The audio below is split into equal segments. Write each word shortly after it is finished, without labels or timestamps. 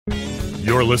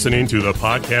You're listening to the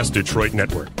Podcast Detroit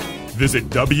Network.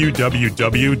 Visit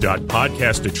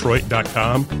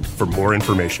www.podcastdetroit.com for more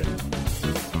information.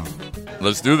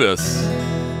 Let's do this.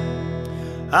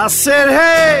 I said,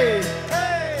 hey,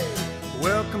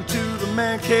 welcome to the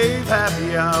Man Cave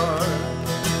Happy Hour.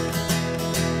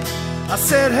 I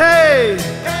said, hey,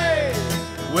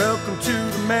 welcome to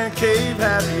the Man Cave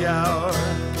Happy Hour.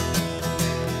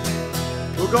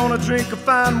 We're gonna drink a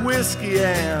fine whiskey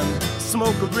and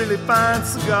smoke a really fine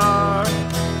cigar.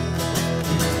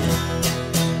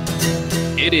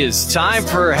 It is time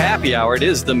for happy hour. It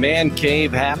is the Man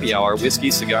Cave Happy Hour.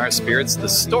 Whiskey, cigars, spirits, the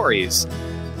stories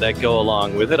that go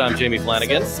along with it. I'm Jamie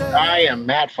Flanagan. I am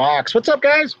Matt Fox. What's up,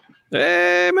 guys?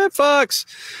 Hey, Matt Fox.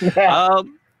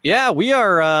 Yeah, we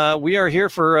are here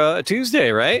for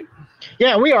Tuesday, right?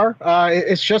 Yeah, we are.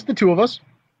 It's just the two of us.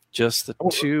 Just the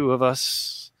two of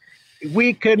us.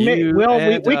 We could make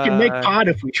we can make pod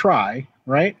if we try,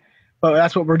 right? But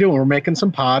that's what we're doing. We're making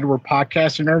some pod. We're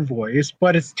podcasting our voice,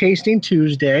 but it's Tasting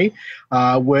Tuesday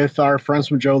with our friends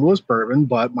from Joe Louis Bourbon,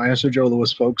 but minus the Joe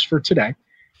Louis folks for today.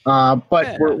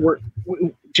 We're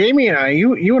Jamie and I,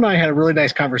 you and I had a really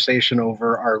nice conversation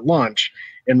over our lunch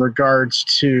in regards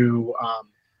to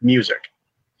music.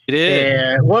 It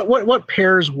is. And what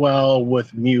pairs well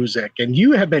with music? And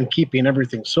you have been keeping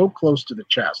everything so close to the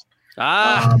chest.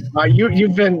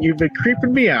 You've been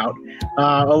creeping me out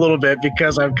a little bit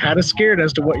because I'm kind of scared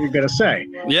as to what you're going to say.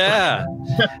 Yeah,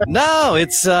 no,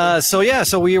 it's so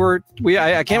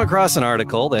I came across an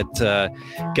article that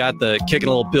got the kicking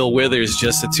a little Bill Withers,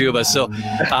 just the two of us. So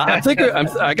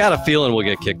I got a feeling we'll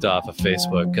get kicked off of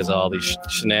Facebook because all these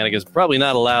shenanigans. Probably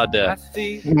not allowed to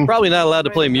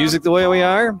play music the way we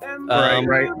are.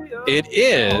 Right. It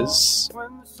is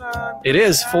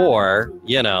for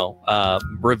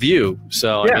review.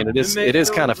 So yeah. I mean, it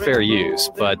is kind of fair use,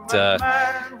 but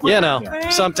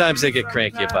sometimes they get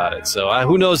cranky about it. So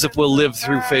who knows if we'll live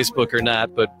through Facebook or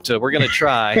not? But we're gonna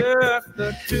try.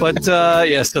 But so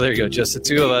there you go, just the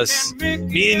two of us,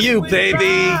 me and you, baby.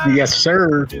 Yes,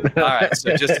 sir. All right,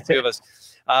 so just the two of us.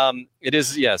 It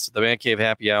is, yes, the Man Cave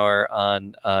Happy Hour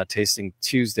on Tasting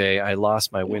Tuesday. I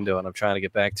lost my window and I'm trying to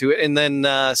get back to it. And then,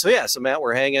 so Matt,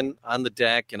 we're hanging on the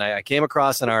deck and I came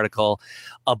across an article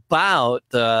about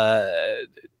the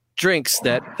drinks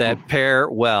that pair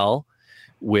well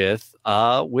with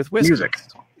whiskey. Music.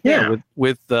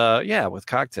 With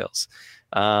cocktails.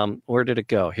 Where did it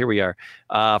go? Here we are.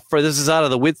 This is out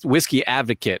of the Whiskey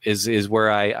Advocate is where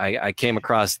I came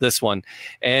across this one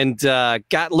and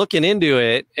got looking into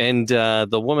it. And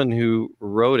the woman who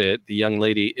wrote it, the young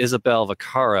lady, Isabel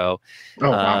Vaccaro,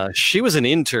 wow. She was an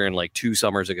intern like 2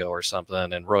 summers ago or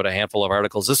something and wrote a handful of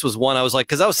articles. This was one I was like,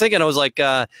 this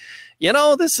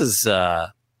is,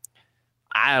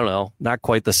 I don't know, not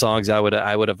quite the songs I would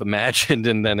have imagined,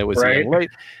 and then it was right.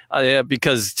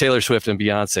 Because Taylor Swift and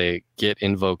Beyonce get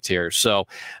invoked here. So,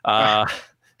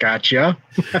 gotcha.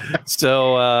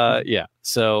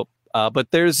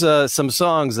 But there's some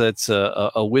songs that's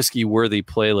a whiskey worthy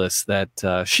playlist that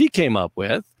she came up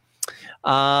with,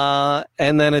 and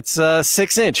then it's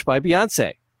 6 Inch by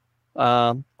Beyonce.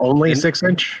 Only 6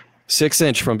 Inch. 6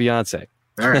 Inch from Beyonce.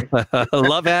 All right.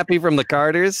 Love Happy from the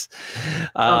Carters.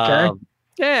 Okay.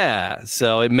 Yeah,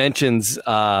 so it mentions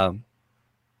that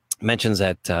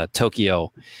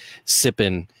Tokyo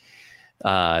sipping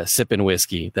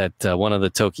whiskey, that one of the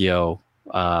Tokyo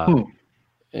one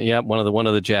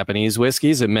of the Japanese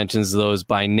whiskeys. It mentions those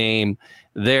by name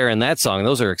there in that song.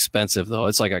 Those are expensive though.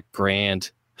 It's like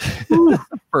 $1,000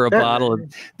 for a bottle of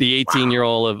the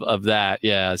 18-year-old of that.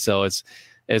 Yeah, so it's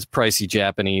pricey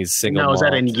Japanese single. Now, is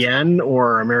that in malt. yen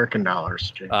or American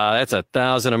dollars? That's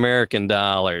 $1,000 American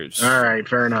dollars. All right,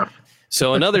 fair enough.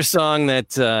 So another song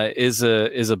that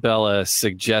Isabella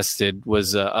suggested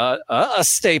was a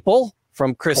staple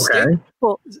from Chris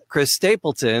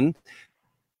Stapleton,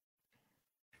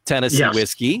 Tennessee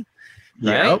whiskey.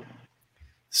 Right? Yep.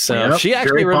 So she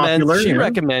actually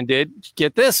recommended,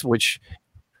 get this,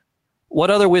 what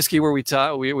other whiskey were we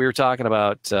were talking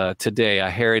about today? A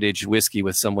heritage whiskey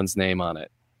with someone's name on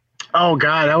it. Oh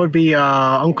God, that would be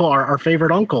Uncle, our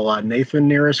favorite uncle, Nathan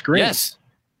Nearest Green. Yes,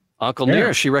 Uncle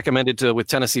Nearest. She recommended with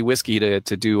Tennessee whiskey to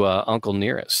do Uncle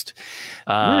Nearest.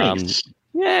 Nice.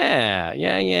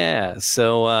 Yeah.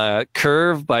 So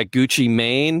Curve by Gucci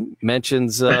Mane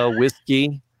mentions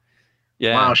whiskey.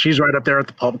 Yeah. Wow, she's right up there with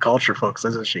the pulp culture folks,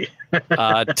 isn't she?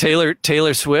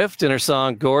 Taylor Swift in her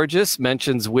song "Gorgeous"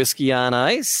 mentions whiskey on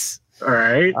ice. All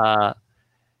right.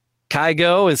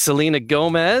 Kygo and Selena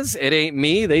Gomez, "It Ain't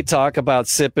Me." They talk about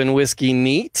sipping whiskey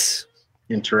neat.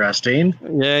 Interesting.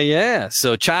 Yeah.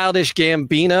 So Childish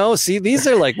Gambino. See, these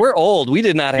are like, we're old. We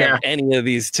did not have any of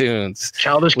these tunes.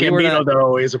 Childish Gambino,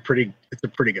 though, is a pretty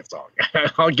good song.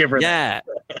 I'll give her that.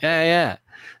 Yeah.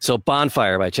 So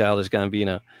Bonfire by Childish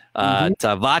Gambino.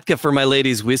 Vodka for my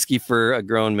ladies, whiskey for a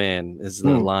grown man is the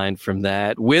line from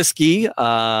that. Whiskey,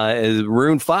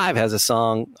 Maroon 5 has a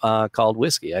song called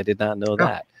Whiskey. I did not know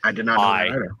that. I did not know that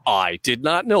either. I did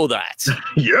not know that.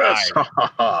 Yes.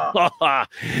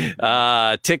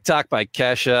 TikTok by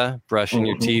Kesha, brushing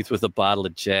your teeth with a bottle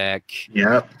of Jack.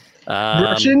 Yep.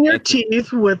 Brushing your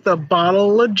teeth with a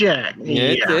bottle of Jack.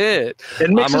 It did.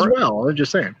 It mixes well. I'm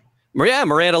just saying. Yeah,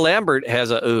 Miranda Lambert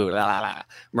has a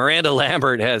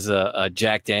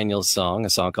Jack Daniels song, a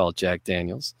song called Jack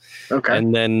Daniels. Okay.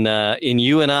 And then in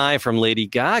You and I from Lady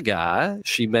Gaga,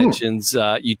 she mentions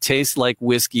you taste like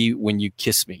whiskey when you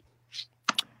kiss me.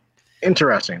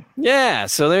 Interesting. Yeah,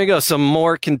 so there you go. Some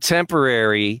more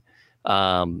contemporary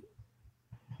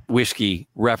whiskey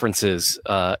references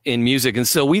in music. And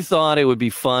so we thought it would be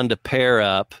fun to pair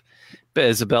up.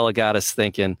 Isabella got us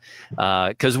thinking,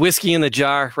 because Whiskey in the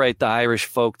Jar, right? The Irish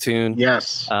folk tune.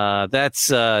 Yes. That's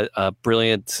a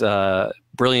brilliant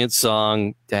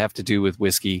song to have to do with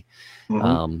whiskey.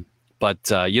 But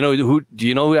do you know who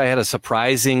I had a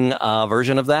surprising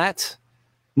version of that?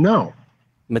 No.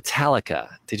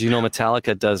 Metallica. Did you know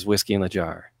Metallica does Whiskey in the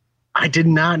Jar? I did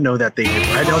not know that they do.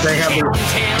 I know they have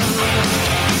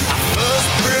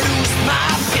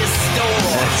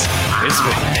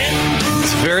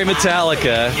It's very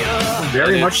Metallica.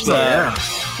 Very much so, yeah.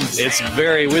 It's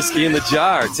very Whiskey in the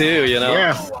Jar, too, you know?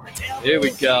 Yeah. Here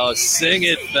we go. Sing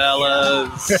it,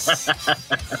 fellas.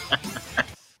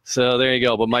 So there you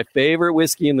go. But my favorite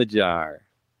Whiskey in the Jar,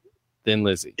 Thin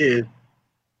Lizzy. Who's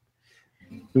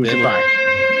it by?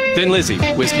 Thin Lizzy,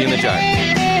 Whiskey in the Jar.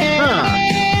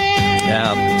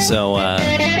 Yeah, so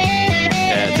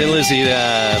Thin Lizzy,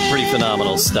 pretty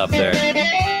phenomenal stuff there.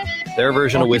 Their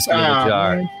version of Whiskey in the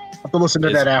Jar. I'll have to listen to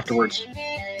that afterwards.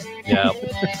 Yeah.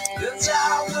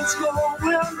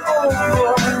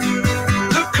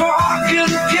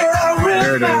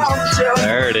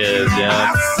 There it is,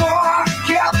 yeah.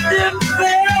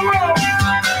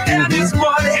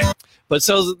 But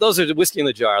so those are the Whiskey in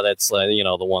the Jar. That's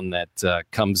the one that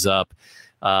comes up.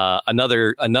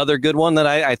 Another good one that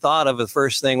I thought of the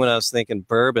first thing when I was thinking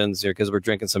bourbons here, because we're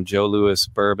drinking some Joe Louis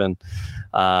bourbon.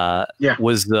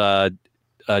 Was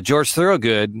George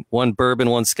Thorogood, one bourbon,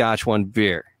 one scotch, one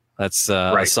beer. That's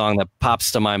a song that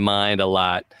pops to my mind a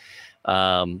lot.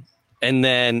 And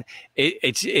then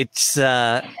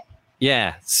so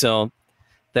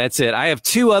that's it. I have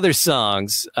two other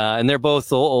songs, and they're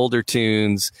both older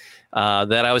tunes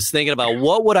that I was thinking about.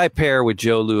 What would I pair with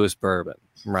Joe Louis bourbon?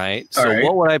 Right.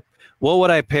 What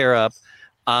would I pair up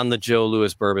on the Joe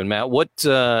Louis bourbon, Matt?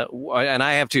 And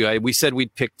I have two. We said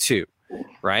we'd pick two,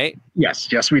 right?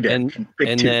 Yes, we did.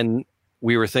 And then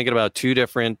we were thinking about two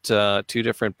different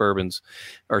bourbons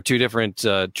or two different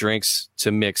drinks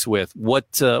to mix with.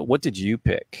 What did you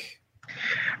pick?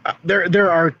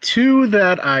 There are two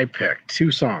that I picked,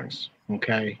 two songs.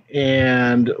 Okay.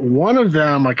 And one of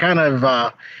them I kind of,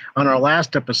 on our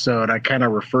last episode, I kind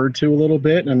of referred to a little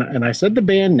bit, and I said the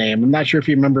band name. I'm not sure if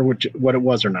you remember what it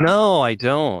was or not. No, I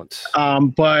don't.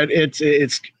 But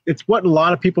it's what a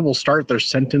lot of people will start their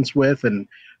sentence with, and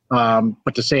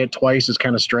but to say it twice is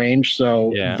kind of strange.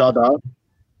 So the.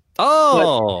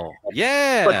 Oh,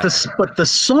 yeah. But the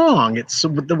song, it's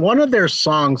one of their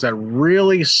songs that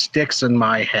really sticks in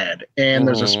my head, and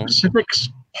there's a specific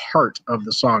part of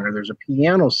the song, or there's a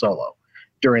piano solo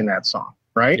during that song,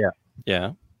 right?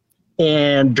 Yeah.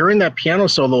 And during that piano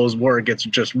solo is where it gets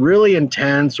just really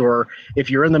intense, or if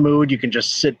you're in the mood, you can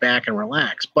just sit back and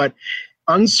relax. But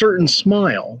Uncertain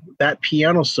Smile, that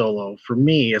piano solo for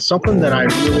me is something that I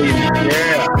really,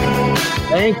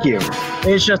 thank you.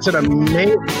 It's just an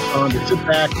amazing song to sit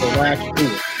back, relax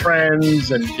with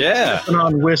friends, and sipping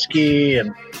on whiskey,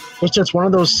 and it's just one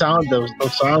of those songs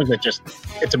that just,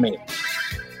 it's amazing.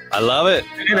 I love it.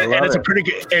 And it's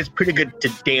pretty good to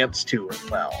dance to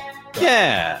as well. So.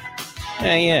 Yeah.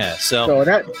 So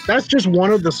that's just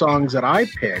one of the songs that I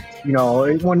picked.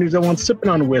 One sipping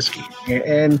on whiskey,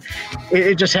 and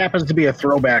it just happens to be a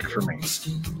throwback for me.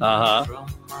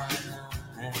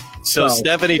 So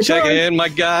Stephanie checking in. My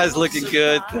guy's looking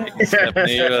good. Thanks,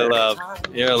 Stephanie. You're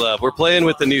love. We're playing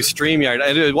with the new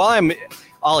StreamYard. While I'm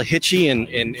all hitchy and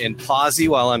pausey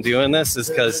while I'm doing this is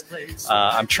because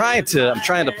I'm trying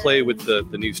to play with the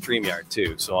new StreamYard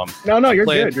too. So I'm you're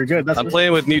good. You're good. I'm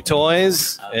playing with new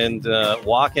toys and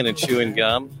walking and chewing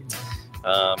gum.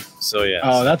 So yeah.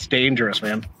 Oh, that's dangerous,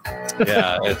 man.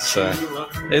 Yeah, it's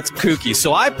kooky.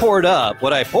 So I poured up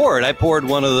what I poured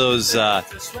one of those.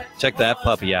 Check that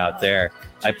puppy out there.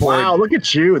 I poured. Wow, look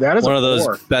at you. That is one of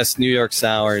those best New York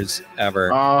sours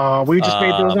ever. Oh, we just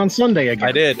made those on Sunday again.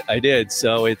 I did.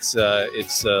 So it's Joe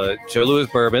Louis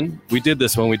Bourbon. We did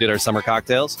this when we did our summer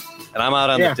cocktails, and I'm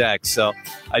out on the deck. So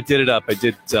I did it up. I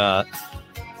did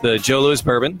the Joe Louis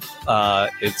Bourbon.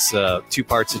 It's 2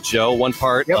 parts of Joe, 1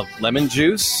 part of lemon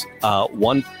juice,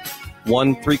 1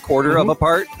 3/4 of a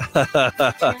part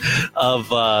of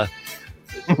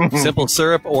simple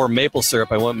syrup or maple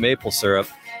syrup. I want maple syrup.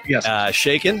 Yes.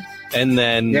 Shaken, and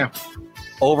then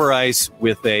over ice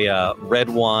with a red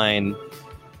wine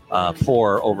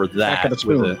pour over that.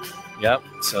 Yep.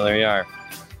 So there you are.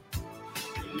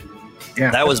 Yeah,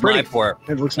 that was pretty. my pour.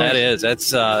 It looks that nice. is.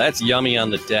 That's yummy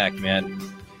on the deck, man.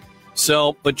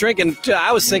 So, but drinking,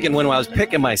 I was thinking when I was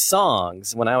picking my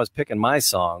songs, I was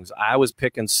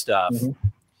picking stuff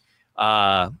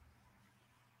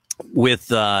with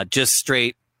just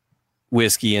straight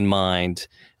whiskey in mind.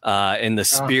 In the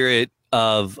spirit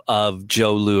of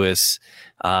Joe Louis,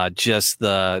 just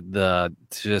the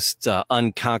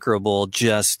unconquerable,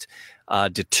 just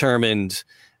determined,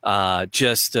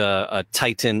 just a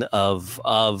titan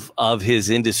of his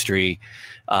industry.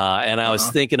 And I was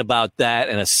thinking about that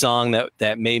and a song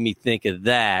that made me think of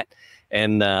that.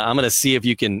 And I'm going to see if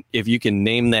you can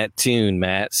name that tune,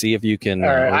 Matt. See if you can.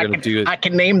 I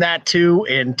can name that too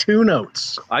in 2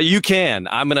 notes. You can.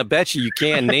 I'm going to bet you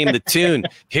can name the tune.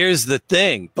 Here's the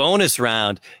thing. Bonus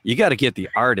round. You got to get the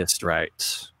artist right.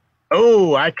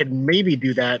 Oh, I could maybe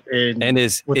do that. It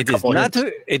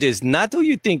is not who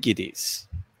you think it is.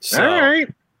 So,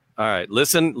 all right.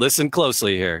 Listen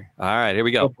closely here. All right, here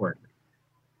we go. Go for it.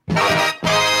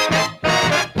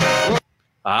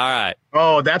 All right.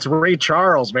 Oh, that's Ray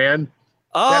Charles, man.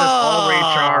 Oh, that is all Ray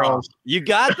Charles. You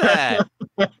got that.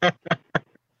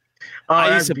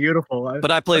 That's beautiful. But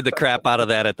I played the crap out of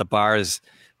that at the bars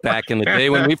back in the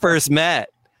day when we first met.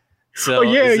 So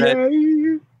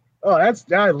Oh,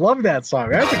 I love that song.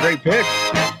 That's a great pick.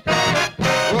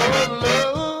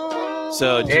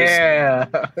 So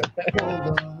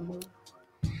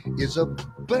It's a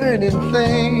burning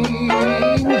thing.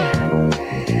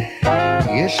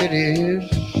 Yes, it is.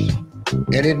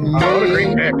 And it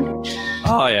makes.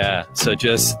 Oh, yeah. So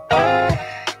just.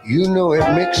 You know, it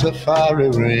makes a fiery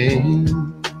rain.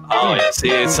 Oh, yeah. See,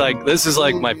 it's like, this is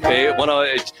like my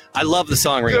favorite. I love the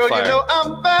song Ring of Fire. You know,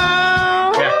 I'm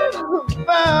bound.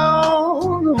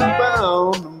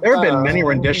 There have been many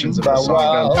renditions of this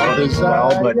song done as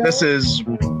well, but this is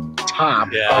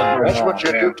top. Yeah. That's what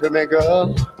you do to me,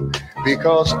 girl.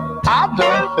 Because I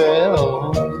done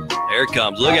fell. Here it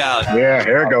comes. Look out. Yeah,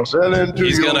 here it goes.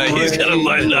 He's gonna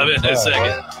light it up in a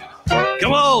second.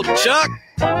 Come on, Chuck.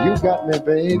 You got me,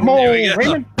 baby. Come on,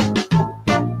 Raymond.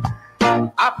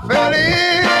 I fell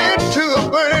into a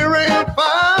burning ring of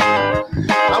fire.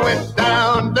 I went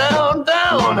down, down,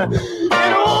 down. And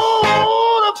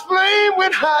oh, the flame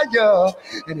went higher.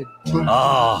 And it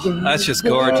that's just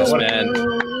gorgeous, man.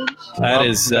 That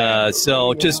is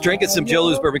so. Just drinking some Joe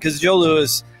Louis bourbon because Joe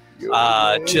Louis,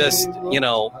 just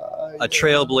a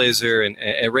trailblazer,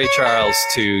 and Ray Charles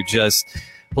too, just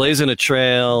blazing a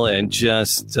trail and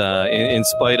just in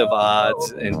spite of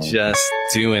odds and just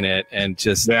doing it and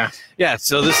just yeah.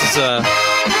 So this is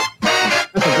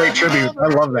that's a great tribute. I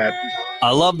love that.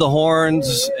 I love the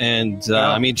horns, and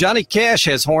I mean Johnny Cash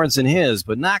has horns in his,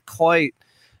 but not quite.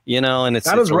 And it's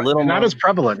a little not as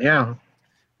prevalent. Yeah.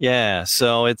 Yeah,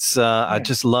 so it's I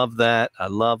just love that. I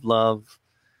love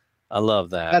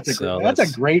that. That's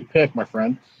a great pick, my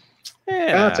friend.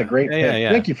 Yeah, that's a great pick.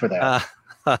 Yeah. Thank you for that.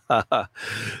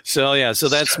 So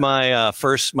that's my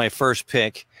first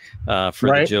pick for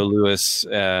the Joe Louis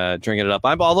drinking it up.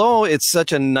 Although it's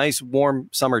such a nice warm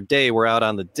summer day, we're out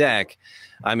on the deck.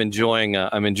 I'm enjoying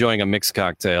a mixed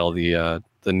cocktail, the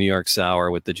New York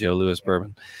Sour with the Joe Louis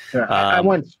bourbon. I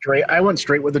went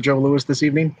straight with the Joe Louis this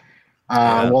evening.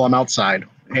 While I'm outside.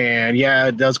 And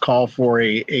it does call for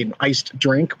an iced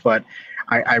drink, but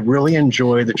I really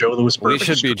enjoy the Joe Louis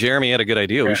bourbon. Jeremy had a good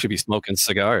idea. We should be smoking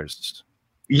cigars.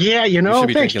 Yeah,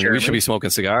 we should be smoking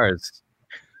cigars.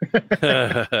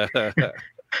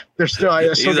 There's still,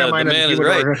 I still got mine. The man is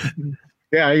right.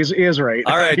 Yeah, he is right.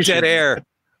 All right, dead air.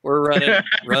 We're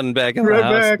running back in the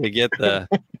house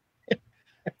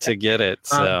to get it.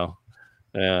 So,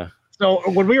 yeah. So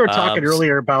when we were talking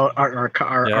earlier about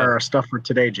our stuff for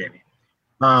today, Jamie,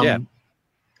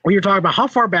 we were talking about how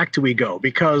far back do we go?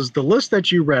 Because the list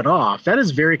that you read off, that is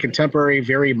very contemporary,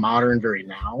 very modern, very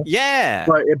now. Yeah.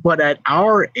 But at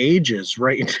our ages,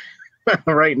 right?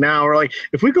 right now. We're like,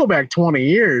 if we go back 20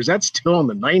 years, that's still in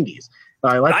the 90s.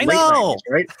 I know. 90s,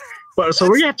 right? But so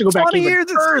we have to go back even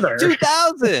further.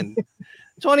 2000.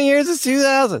 20 years is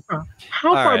 2000.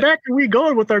 How far back are we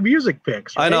going with our music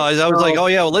picks? Right? I know. I was like, oh,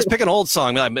 yeah, well, let's pick an old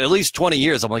song. At least 20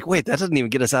 years. I'm like, wait, that doesn't even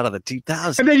get us out of the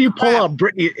 2000s. And then you pull out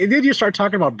Britney. And then you start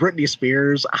talking about Britney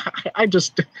Spears. I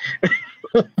just...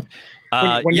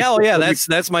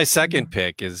 That's my second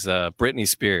pick is Britney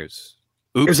Spears.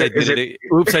 Oops, I did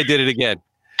it again.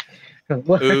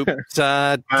 Oops,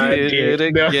 I did it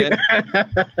again.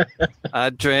 I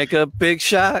drank a big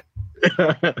shot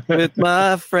with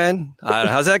my friend.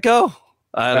 How's that go?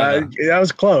 I don't know. That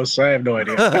was close. I have no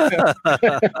idea.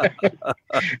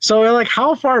 So, like,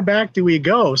 how far back do we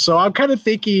go? So I'm kind of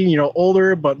thinking,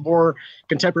 older, but more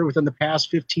contemporary within the past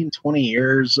 15, 20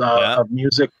 years of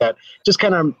music that just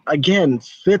kind of, again,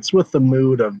 fits with the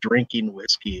mood of drinking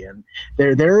whiskey. And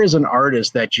there is an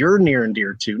artist that you're near and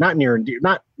dear to, not near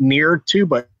to,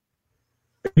 but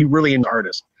he really an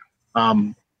artist.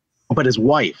 But his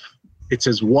wife, it's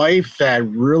his wife that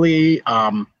really,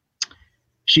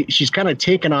 she's kind of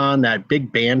taken on that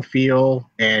big band feel,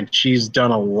 and she's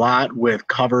done a lot with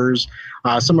covers,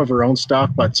 some of her own stuff,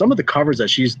 but some of the covers that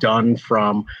she's done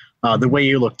from The Way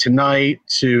You Look Tonight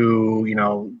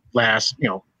to,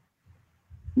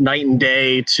 Night and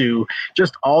Day to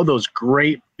just all those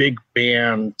great big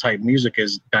band type music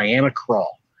is Diana Krall.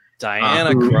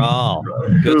 Krall.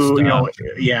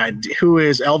 Who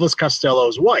is Elvis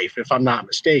Costello's wife, if I'm not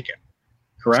mistaken.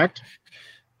 Correct?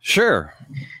 Sure.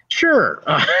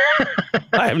 I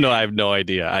have no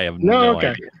idea. I have no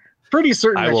idea. Pretty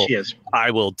certain that she is.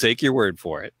 I will take your word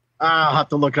for it. I'll have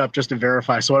to look it up just to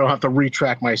verify, so I don't have to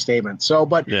retract my statement. So,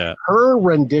 but her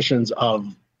renditions of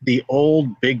the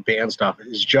old big band stuff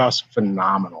is just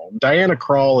phenomenal. Diana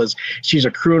Krall she's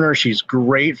a crooner. She's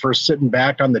great for sitting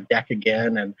back on the deck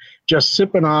again and just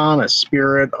sipping on a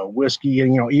spirit, a whiskey,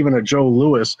 and even a Joe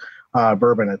Louis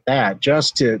bourbon at that,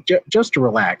 just to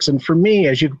relax. And for me,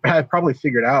 as you have probably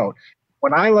figured out,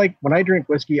 when I drink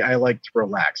whiskey, I like to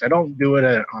relax. I don't do it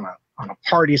on a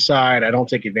party side. I don't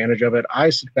take advantage of it. I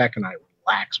sit back and I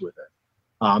relax with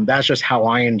it. That's just how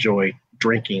I enjoy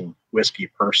drinking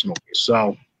whiskey personally.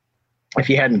 So if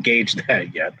you hadn't gauged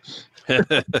that yet.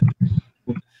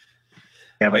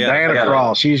 Diana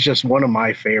Krall, she's just one of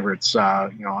my favorites,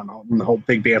 on the whole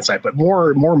big band side, but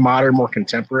more modern, more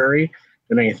contemporary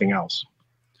than anything else.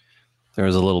 There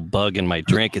was a little bug in my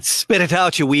drink. It's spit it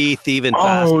out, you wee thieving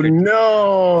bastard. Oh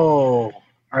no!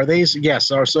 Are they? Yes.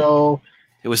 So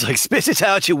it was like spit it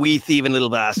out, you wee thieving little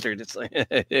bastard. It's like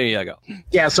there you go.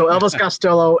 Yeah. So Elvis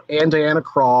Costello and Diana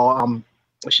Krall.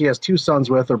 She has two sons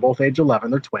with her, both age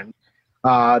 11. They're twins.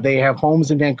 They have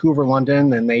homes in Vancouver,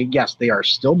 London, and they are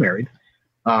still married.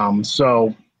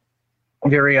 So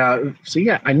very. So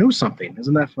yeah, I knew something.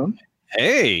 Isn't that fun?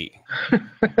 Hey, how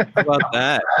about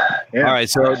that? Yeah. All right,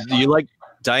 so do you like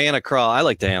Diana Krall? I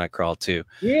like Diana Krall too.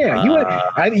 Yeah,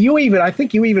 I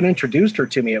think you even introduced her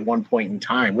to me at one point in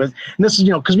time. And this is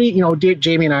because we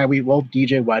Jamie and I we both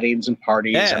DJ weddings and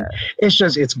parties. Yeah. And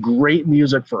it's great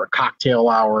music for a cocktail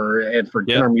hour and for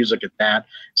dinner music at that.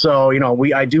 So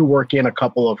I do work in a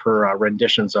couple of her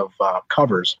renditions of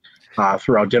covers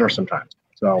throughout dinner sometimes.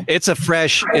 So it's a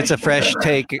fresh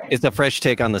take. It's a fresh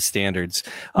take on the standards.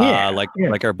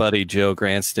 Like our buddy Joe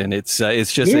Granston.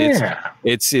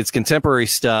 It's contemporary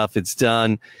stuff. It's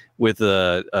done with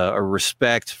a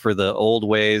respect for the old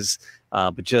ways,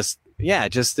 but it's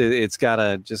got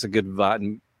a good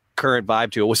vibe, current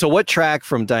vibe to it. So what track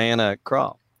from Diana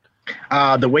Krall?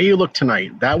 The Way You Look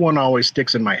Tonight. That one always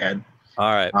sticks in my head.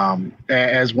 All right.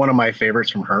 As one of my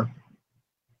favorites from her.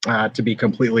 To be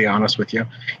completely honest with you,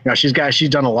 she's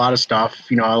done a lot of stuff,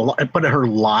 but her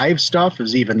live stuff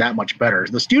is even that much better.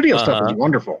 The studio stuff is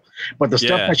wonderful, but the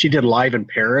stuff that she did live in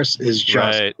Paris is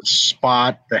just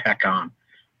spot the heck on.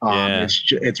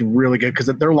 It's really good because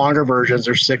they're longer versions.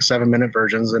 They're 6-7 minute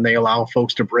versions, and they allow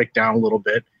folks to break down a little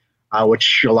bit,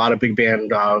 which a lot of big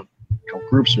band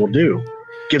groups will do.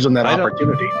 Gives them that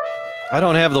opportunity. I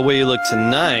don't have The Way You Look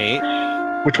Tonight.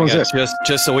 Which one's this?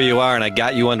 Just the Way You Are, and I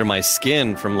Got You Under My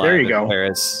Skin from Live in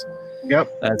Paris.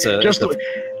 Yep, that's just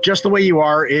the Way You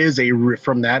Are is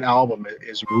from that album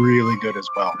is really good as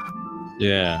well.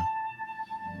 Yeah.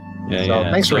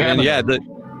 Thanks for having me.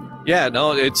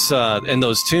 It's and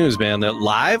those tunes, man. That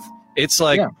live, it's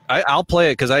like I'll play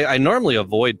it because I normally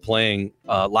avoid playing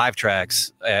live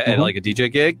tracks at like a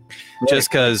DJ gig,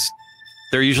 just because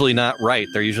they're usually not right.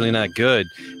 They're usually not good.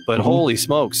 But holy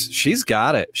smokes, she's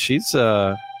got it. She's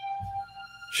got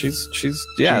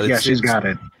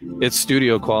it. It's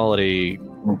studio quality.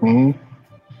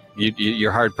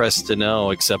 you're hard pressed to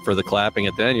know, except for the clapping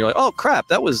at the end. You're like, oh crap,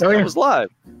 that was live.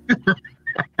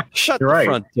 Shut the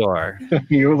front door.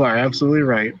 You are absolutely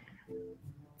right.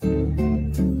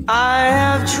 I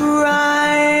have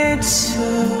tried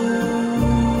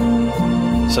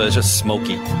so it's just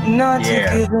smoky. not to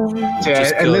give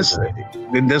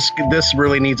in. And this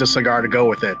really needs a cigar to go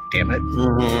with it. Damn it!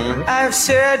 Mm-hmm. I've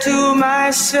said to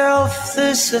myself,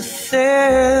 this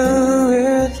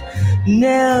affair it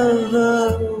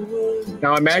never would.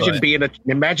 Now imagine being an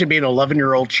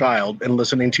 11-year-old child and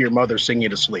listening to your mother sing you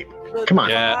to sleep. Come on,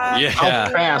 Yeah. how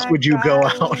fast would you go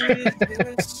out?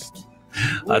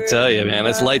 I'll tell you, man,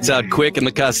 it's lights out quick in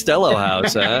the Costello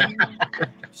house, huh?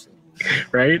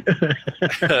 Right?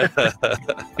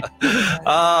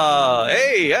 Oh,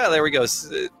 hey, yeah, there we go.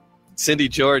 Cindy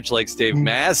George likes Dave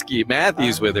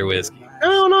Matthews with her whiskey.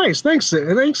 Oh, nice. Thanks,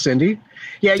 Cindy.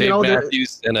 Yeah, Dave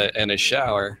Matthews in a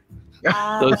shower.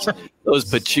 Those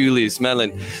patchouli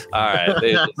smelling. All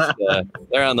right,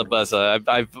 they're on the bus. I've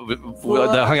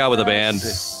hung out with a band.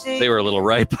 They were a little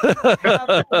ripe.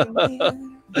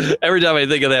 Every time I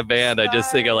think of that band, I just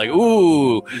think of like,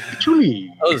 ooh, patchouli.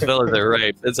 Those fellas are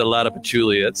right. It's a lot of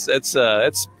patchouli. That's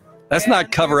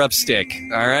not cover up stick.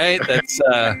 All right,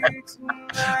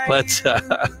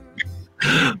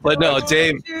 but no,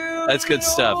 Dave, that's good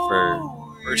stuff for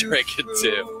drinking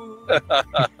too.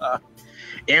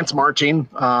 Ants Marching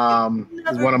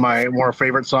is one of my more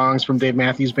favorite songs from Dave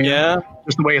Matthews Band. Yeah,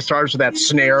 just the way it starts with that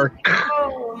snare.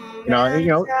 You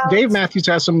know, Dave Matthews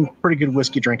has some pretty good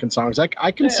whiskey drinking songs.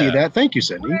 I can see that. Thank you,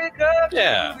 Cindy.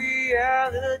 Yeah.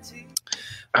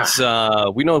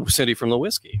 We know Cindy from the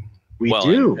whiskey. We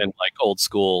do. And like old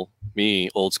school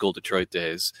Detroit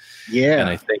days. Yeah. And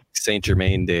I think Saint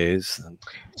Germain days.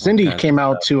 Cindy came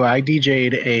out to, I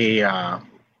DJ'd a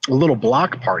little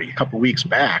block party a couple weeks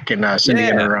back, and Cindy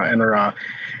and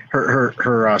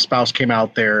her spouse came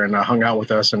out there and hung out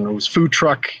with us, and it was food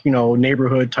truck,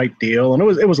 neighborhood type deal, and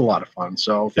it was a lot of fun.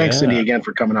 So thanks, Cindy, again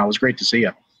for coming out. It was great to see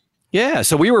you. Yeah.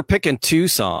 So we were picking 2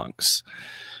 songs.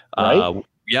 Right?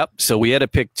 Yep. So we had to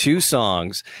pick 2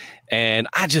 songs, and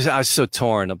I was so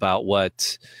torn about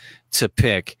what to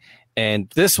pick, and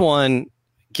this one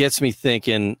gets me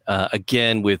thinking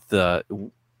again with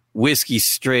whiskey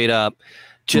straight up,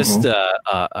 just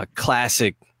a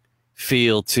classic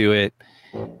feel to it.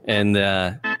 And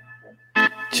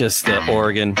just the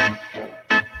organ.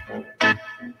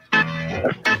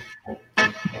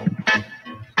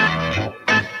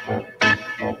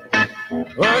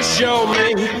 Show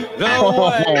me the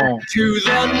way to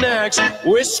the next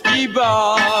whiskey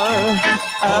bar.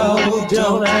 Oh,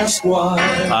 don't ask why.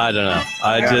 I don't know.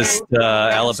 I just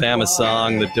Alabama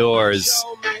song, The Doors,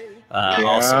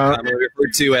 also commonly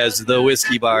referred to as the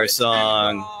whiskey bar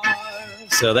song.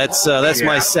 So that's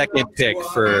my second pick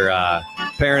for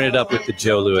pairing it up with the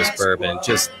Joe Louis bourbon.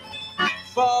 Just,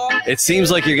 it seems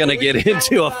like you're going to get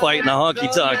into a fight in a honky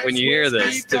tonk when you hear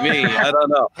this. To me, I don't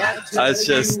know. That's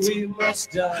just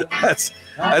that's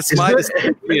my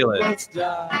distinct feeling.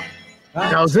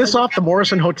 Now, is this off the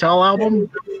Morrison Hotel album?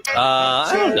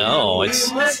 I don't know.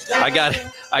 I got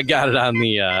it on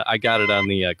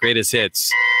the greatest hits.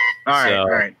 All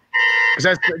right.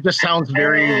 Because that just sounds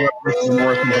very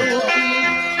Morrison Hotel.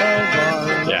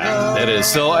 Yeah, it is.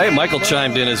 So, hey, Michael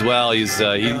chimed in as well. He's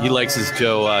he likes his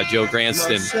Joe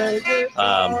Granston.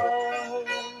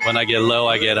 When I get low,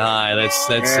 I get high.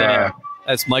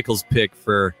 That's Michahel's pick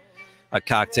for a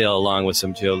cocktail along with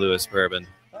some Joe Louis bourbon.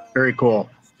 Very cool.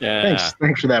 Yeah.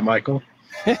 Thanks for that, Michael.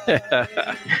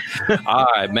 All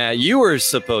right, Matt, you were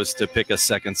supposed to pick a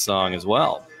second song as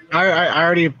well. I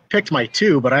already picked my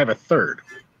 2, but I have a third.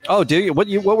 Oh, do you? What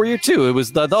were your 2? It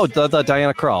was the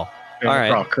Diana Krall. All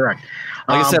right, Krall, correct.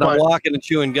 Like I said, I'm walking and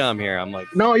chewing gum here. I'm like,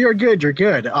 no, you're good.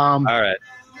 All right.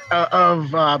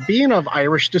 Of being of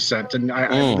Irish descent, and I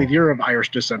believe you're of Irish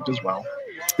descent as well.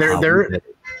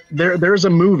 There's a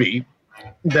movie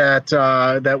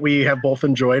that we have both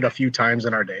enjoyed a few times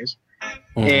in our days,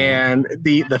 and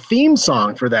the theme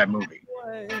song for that movie,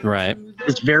 right,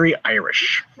 is very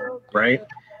Irish, right?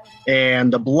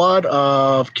 And the blood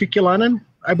of Cuchulainn,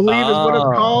 I believe, is what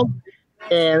it's called.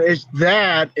 And it's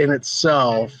that in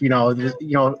itself,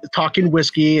 talking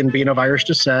whiskey and being of Irish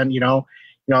descent,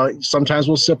 sometimes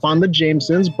we'll sip on the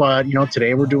Jamesons, but,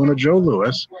 today we're doing a Joe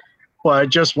Louis. But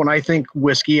just when I think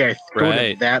whiskey, I throw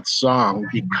to that song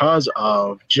because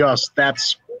of just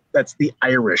that's the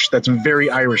Irish. That's a very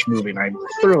Irish movie, and I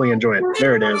thoroughly enjoy it.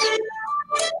 There it is.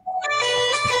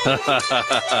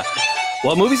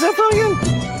 What movie's that from again?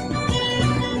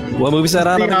 What movie's that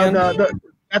on again?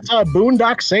 That's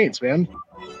Boondock Saints, man.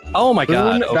 Oh my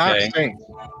God! Boondock Okay. Saints.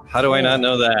 How do I not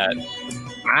know that?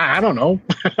 I don't know.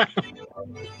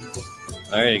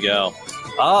 There you go.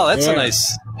 Oh, that's a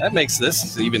nice. That makes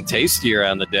this even tastier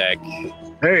on the deck.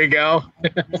 There you go.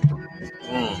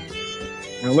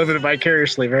 You're living it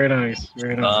vicariously. Very nice.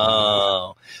 Very nice.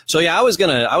 Oh, so yeah, I was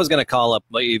gonna call up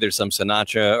either some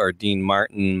Sinatra or Dean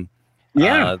Martin.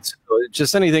 Yeah,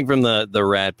 just anything from the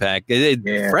Rat Pack.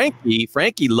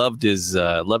 Frankie loved his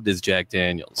Jack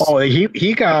Daniels. Oh,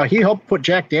 he helped put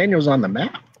Jack Daniels on the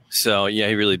map. So yeah,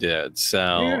 he really did.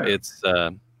 So there's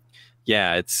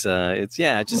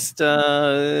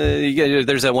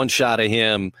that one shot of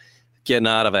him getting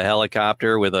out of a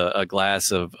helicopter with a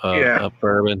glass of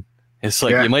bourbon. It's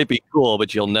like, you might be cool,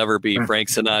 but you'll never be Frank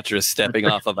Sinatra stepping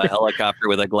off of a helicopter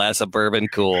with a glass of bourbon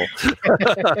cool.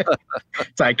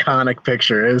 It's an iconic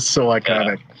picture. It's so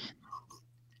iconic.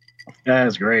 That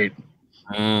is great.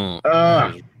 Oh,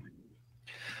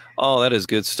 that is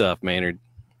good stuff, Maynard.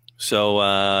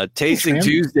 So Tasting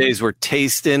Tuesdays, we're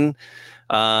tasting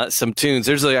some tunes.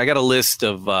 I got a list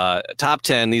of top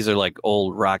 10. These are like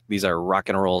old rock. These are rock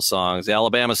and roll songs. The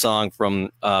Alabama song from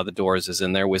the Doors is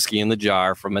in there. Whiskey in the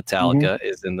Jar from Metallica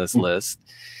is in this list.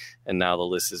 And now the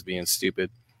list is being stupid.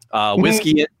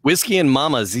 Whiskey and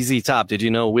Mama, ZZ Top. Did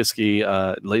you know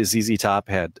ZZ Top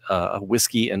had a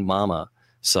Whiskey and Mama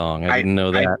song? I didn't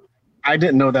know that. I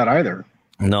didn't know that either.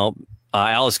 No.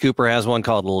 Alice Cooper has one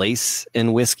called Lace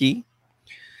and Whiskey.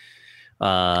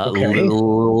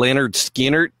 Leonard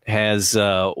Skinner has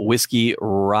Whiskey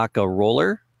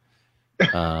Rock-a-Roller.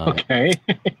 Okay.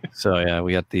 So yeah,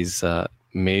 we got these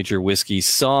major whiskey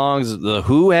songs. The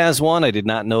Who has one. I did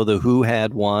not know The Who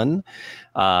had one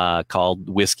called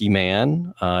Whiskey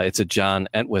Man. It's a John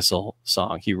Entwistle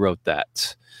song. He wrote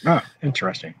that. Oh,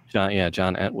 interesting.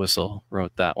 John Entwistle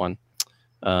wrote that one.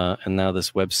 And now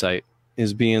this website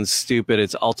is being stupid.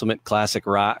 It's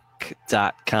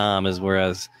ultimateclassicrock.com is where I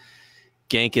was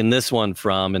ganking this one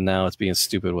from, and now it's being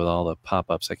stupid with all the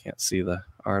pop-ups. I can't see the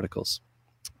articles.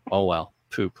 Oh, well.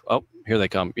 Poop. Oh, here they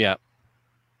come. Yeah.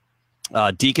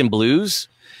 Deacon Blues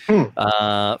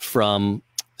from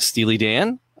Steely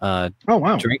Dan. Oh,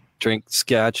 wow. Drink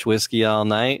scotch whiskey all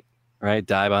night, right?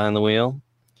 Die behind the wheel.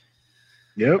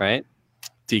 Yep. Right?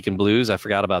 Deacon Blues. I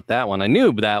forgot about that one. I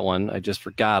knew that one. I just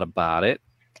forgot about it.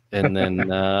 And then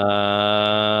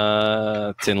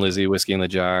Tin Lizzy, Whiskey in the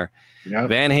Jar. Yep.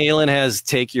 Van Halen has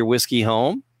Take Your Whiskey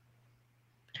Home.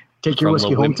 Take Your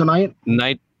Whiskey Home Tonight?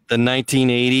 The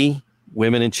 1980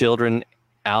 Women and Children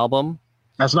album.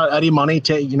 That's not Eddie Money.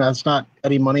 That's not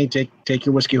Eddie Money. Take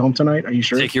Your Whiskey Home Tonight. Are you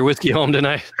sure? Take Your Whiskey Home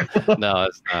Tonight. No,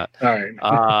 it's not. All right.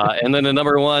 And then the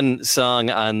number one song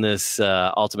on this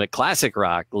Ultimate Classic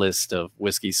Rock list of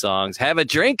whiskey songs, Have a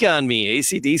Drink on Me,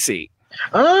 AC/DC.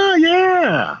 Oh,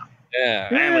 yeah. Yeah.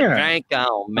 Have a drink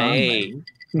on me.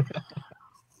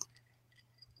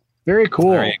 Very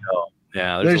cool. There you go.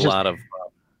 Yeah, there's a lot of...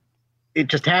 it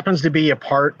just happens to be a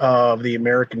part of the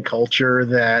American culture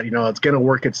that, it's going to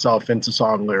work itself into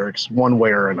song lyrics one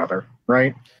way or another,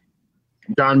 right?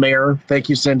 John Mayer, thank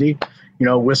you, Cindy.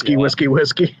 Whiskey, whiskey,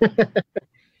 whiskey.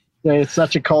 It's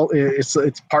such a cult. It's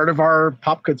part of our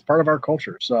pop. It's part of our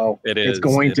culture. So it's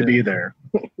going to be there.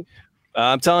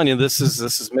 I'm telling you, this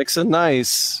is mixing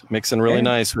really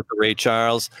nice with the Ray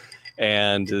Charles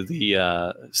and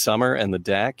the Summer and the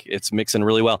deck. It's mixing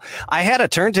really well. I had a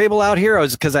turntable out here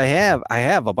because I have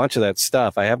a bunch of that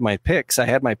stuff. I have my picks. I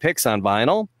had my picks on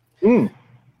vinyl, and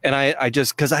I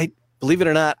just because I believe it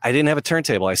or not, I didn't have a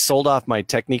turntable. I sold off my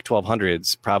Technique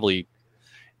 1200s probably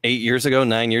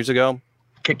 9 years ago.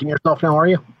 Kicking yourself now, are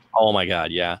you? Oh my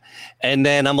God, yeah. And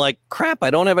then I'm like, crap,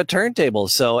 I don't have a turntable.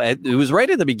 So it was right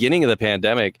at the beginning of the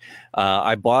pandemic.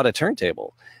 I bought a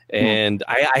turntable, and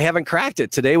I haven't cracked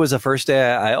it. Today was the first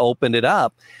day I opened it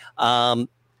up, and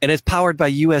it's powered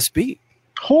by USB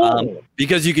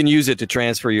because you can use it to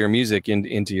transfer your music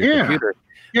into your computer.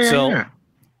 So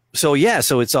it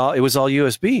was all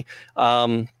USB,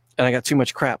 and I got too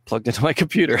much crap plugged into my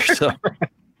computer. So.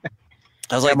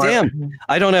 I was like, damn,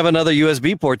 I don't have another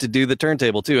USB port to do the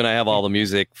turntable too. And I have all the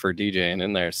music for DJing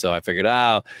in there. So I figured,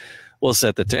 we'll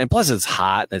set and plus it's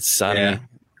hot and it's sunny. Yeah.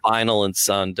 Vinyl and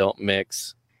sun don't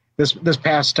mix. This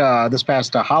past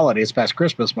holiday, this past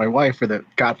Christmas, my wife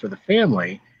got for the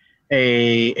family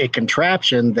a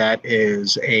contraption that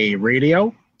is a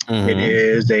radio. Mm-hmm. It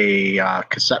is a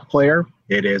cassette player.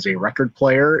 It is a record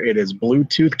player. It is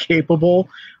Bluetooth capable.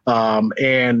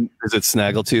 And is it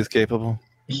snaggletooth capable?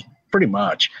 Pretty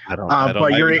much. I have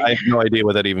no idea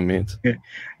what that even means.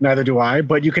 Neither do I.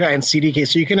 But you can add CD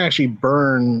case, so you can actually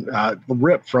burn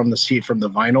rip from the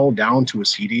vinyl down to a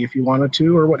CD if you wanted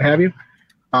to, or what have you.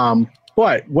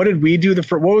 But what did we do?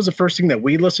 What was the first thing that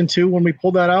we listened to when we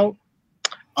pulled that out?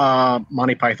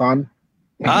 Monty Python,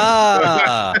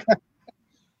 Ah.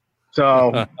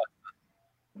 So,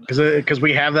 because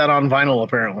we have that on vinyl,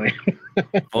 apparently.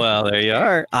 Well, there you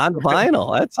are on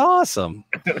vinyl. That's awesome.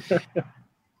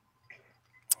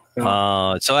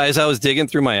 So as I was digging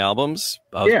through my albums,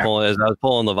 I was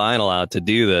pulling the vinyl out to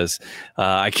do this,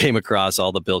 I came across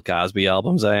all the Bill Cosby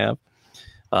albums I have.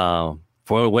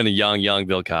 For when a young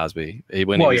Bill Cosby,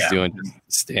 when he was doing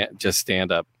just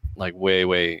stand up, like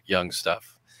way young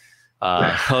stuff.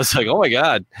 I was like, oh my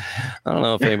God, I don't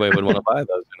know if anybody would want to buy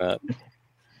those or not.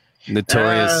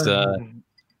 Notorious.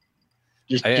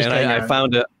 I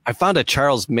found a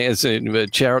Charles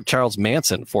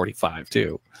Manson 45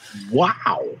 too.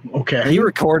 Wow. Okay. He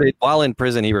recorded while in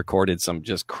prison. He recorded some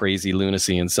just crazy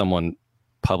lunacy, and someone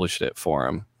published it for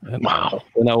him. And, wow.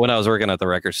 When I was working at the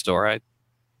record store,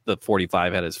 the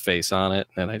 45 had his face on it,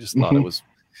 and I just thought it was.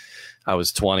 I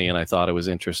was 20, and I thought it was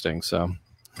interesting. So.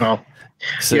 Oh.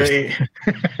 So, as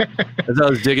I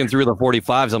was digging through the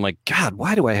 45s, I'm like, God,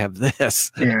 why do I have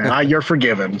this? Yeah, you're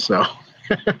forgiven. So.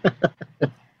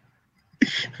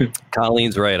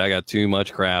 Colleen's right. I got too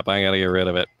much crap. I got to get rid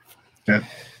of it. Yeah.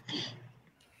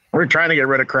 We're trying to get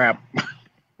rid of crap.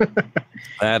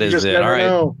 That is it. All right.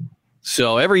 Know.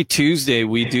 So every Tuesday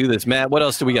we do this. Matt, what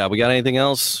else do we got? We got anything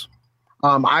else?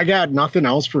 I got nothing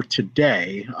else for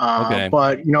today. Okay.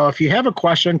 But, if you have a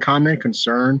question, comment,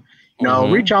 concern,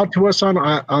 reach out to us on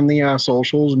the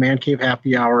socials,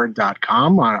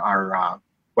 mancavehappyhour.com, on our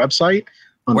website.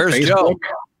 On Where's Facebook. Joe?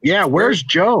 Yeah, where's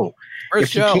Joe? Where's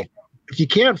Joe? If you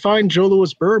can't find Joe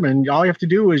Louis Bourbon, all you have to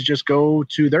do is just go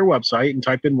to their website and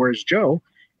type in "Where's Joe,"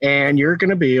 and you're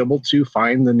going to be able to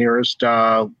find the nearest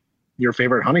your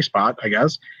favorite honey spot, I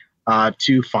guess,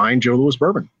 to find Joe Louis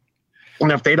Bourbon.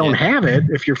 And if they don't have it,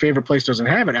 if your favorite place doesn't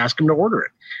have it, ask them to order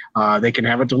it. They can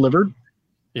have it delivered.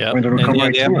 Yeah, they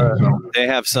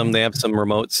have some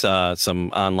remotes,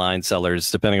 some online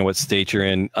sellers, depending on what state you're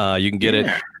in. You can get it.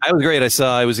 I was great.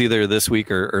 I was either this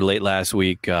week or late last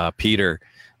week. Peter,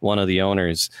 one of the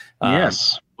owners,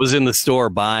 was in the store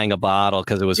buying a bottle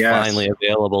because it was finally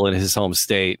available in his home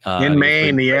state. In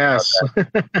Maine, yes.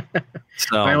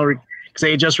 So. Because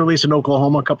they just released in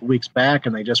Oklahoma a couple weeks back,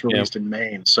 and they just released in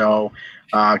Maine. So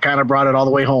kind of brought it all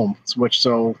the way home.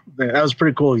 So that was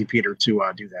pretty cool of you, Peter,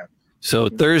 to do that. So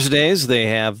Thursdays, they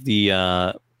have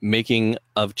the Making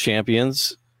of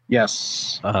Champions.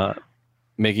 Yes.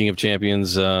 Making of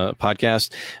Champions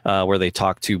podcast, where they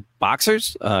talk to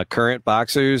boxers, current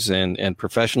boxers and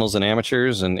professionals and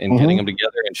amateurs, and getting them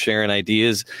together and sharing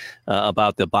ideas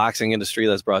about the boxing industry.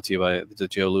 That's brought to you by the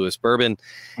Joe Louis Bourbon.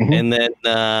 And then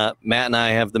Matt and I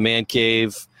have the Man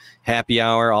Cave Happy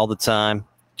Hour all the time.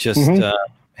 Just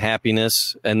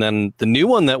happiness. And then the new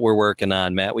one that we're working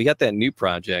on, Matt, we got that new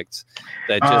project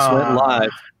that just went live.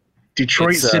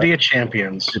 Detroit City of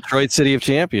Champions. Detroit City of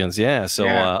Champions. Yeah.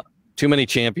 So, Too Many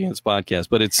Champions podcast,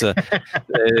 but it's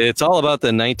it's all about the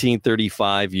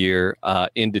 1935 year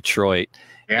in Detroit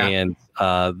and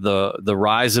the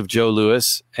rise of Joe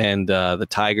Louis, and the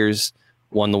Tigers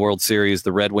won the World Series,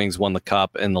 the Red Wings won the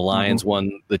Cup, and the Lions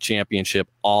won the championship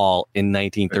all in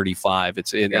 1935.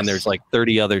 And there's like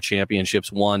 30 other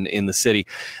championships won in the city.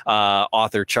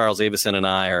 Author Charles Avison and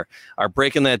I are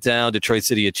breaking that down, Detroit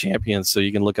City of Champions, so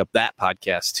you can look up that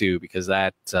podcast too, because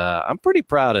that I'm pretty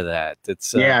proud of that.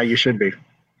 It's you should be.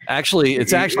 Actually,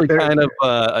 it's actually kind of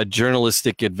a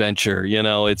journalistic adventure.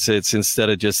 It's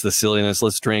instead of just the silliness,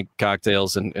 let's drink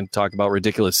cocktails and talk about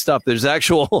ridiculous stuff. There's a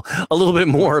little bit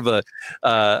more of a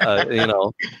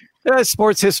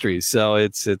sports history. So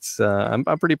I'm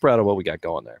pretty proud of what we got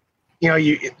going there.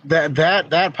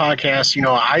 That podcast,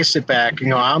 I sit back,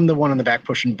 I'm the one in the back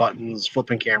pushing buttons,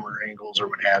 flipping camera angles or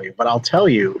what have you. But I'll tell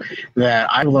you that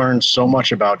I've learned so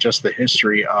much about just the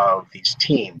history of these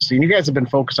teams. And you guys have been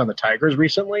focused on the Tigers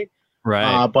recently.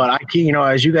 Right. But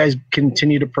as you guys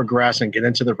continue to progress and get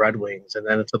into the Red Wings and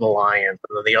then into the Lions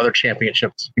and then the other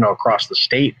championships, across the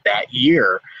state that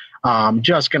year, I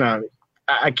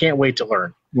can't wait to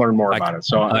learn more about it.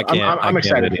 So I'm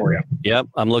excited for you. Yep.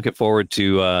 I'm looking forward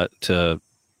to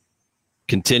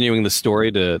continuing the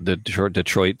story to the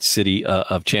Detroit City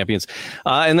of Champions.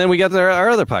 And then we got our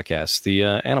other podcast, the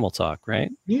Animal Talk,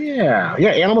 right? Yeah.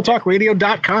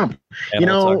 AnimalTalkRadio.com.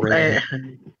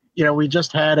 We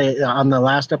just had on the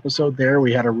last episode there,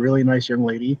 we had a really nice young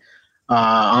lady,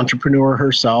 entrepreneur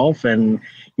herself, and,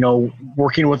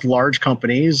 working with large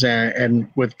companies and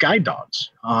with guide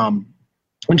dogs.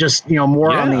 And just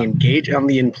more on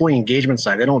the employee engagement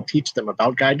side. They don't teach them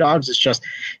about guide dogs. It's just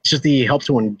the help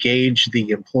to engage the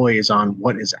employees on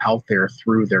what is out there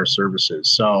through their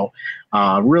services. So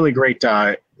really great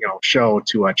show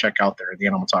to check out there at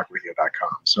theanimaltalkradio.com.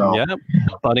 So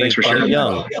thanks for sharing.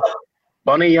 Young.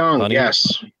 Bunny Young. Bunny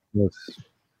Yes.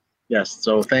 Yes.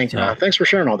 So thanks for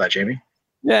sharing all that, Jamie.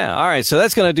 Yeah. All right. So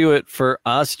that's going to do it for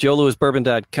us.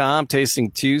 JoeLewisBourbon.com,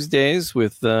 Tasting Tuesdays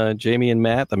with Jamie and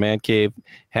Matt, the Man Cave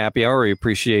Happy Hour. We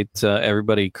appreciate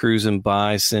everybody cruising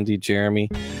by. Cindy, Jeremy,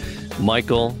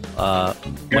 Michael,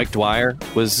 Mike Dwyer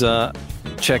was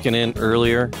checking in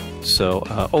earlier. So,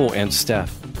 and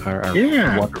Steph, our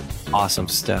awesome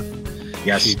Steph.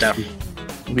 Yes, Steph.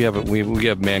 We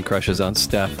have man crushes on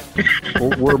Steph.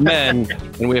 We're men,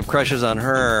 and we have crushes on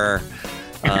her.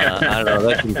 I don't know.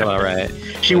 That didn't come out right.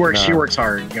 She works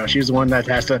hard. You know, she's the one that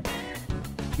has to.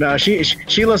 No, she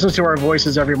listens to our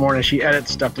voices every morning. She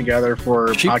edits stuff together for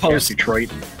Podcast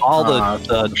Detroit. All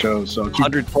the shows, so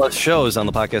 100+ shows on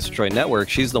the Podcast Detroit network.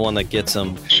 She's the one that gets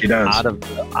them. She does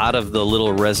out of the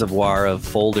little reservoir of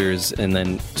folders and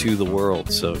then to the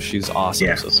world. So she's awesome.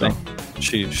 Yeah, so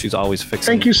she's always fixing.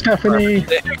 Thank you, Stephanie.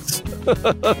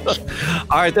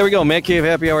 All right, there we go.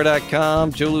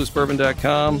 ManCaveHappyHour.com,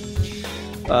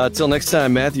 JoeLewisBourbon.com. Till next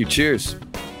time, Matthew. Cheers.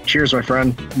 Cheers, my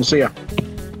friend. We'll see ya.